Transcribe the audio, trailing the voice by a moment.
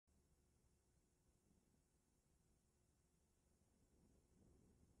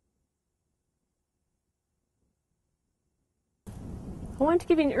I want to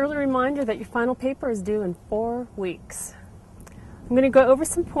give you an early reminder that your final paper is due in 4 weeks. I'm going to go over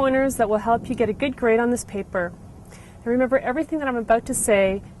some pointers that will help you get a good grade on this paper. And remember, everything that I'm about to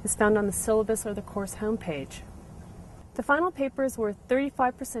say is found on the syllabus or the course homepage. The final paper is worth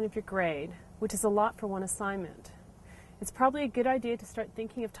 35% of your grade, which is a lot for one assignment. It's probably a good idea to start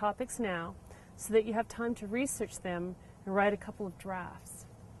thinking of topics now so that you have time to research them and write a couple of drafts.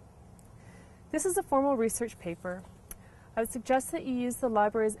 This is a formal research paper. I would suggest that you use the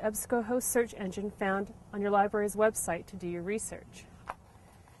library's EBSCOhost search engine found on your library's website to do your research.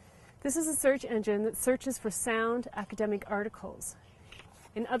 This is a search engine that searches for sound academic articles.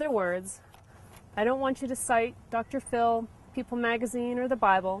 In other words, I don't want you to cite Dr. Phil, People Magazine, or the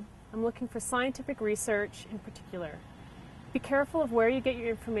Bible. I'm looking for scientific research in particular. Be careful of where you get your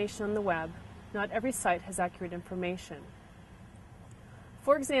information on the web. Not every site has accurate information.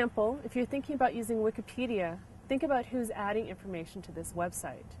 For example, if you're thinking about using Wikipedia, think about who's adding information to this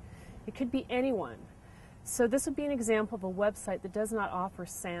website. It could be anyone. So this would be an example of a website that does not offer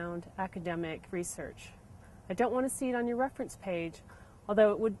sound academic research. I don't want to see it on your reference page,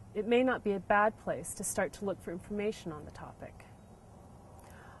 although it may not be a bad place to start to look for information on the topic.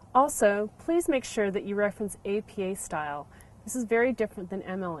 Also, please make sure that you reference APA style. This is very different than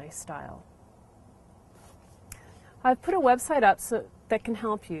MLA style. I've put a website up that can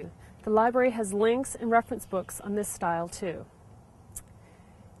help you. The library has links and reference books on this style too.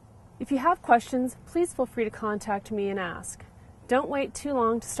 If you have questions, please feel free to contact me and ask. Don't wait too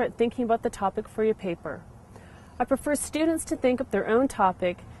long to start thinking about the topic for your paper. I prefer students to think of their own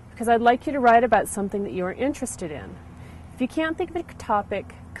topic because I'd like you to write about something that you are interested in. If you can't think of a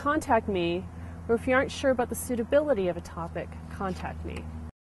topic, contact me, or if you aren't sure about the suitability of a topic, contact me.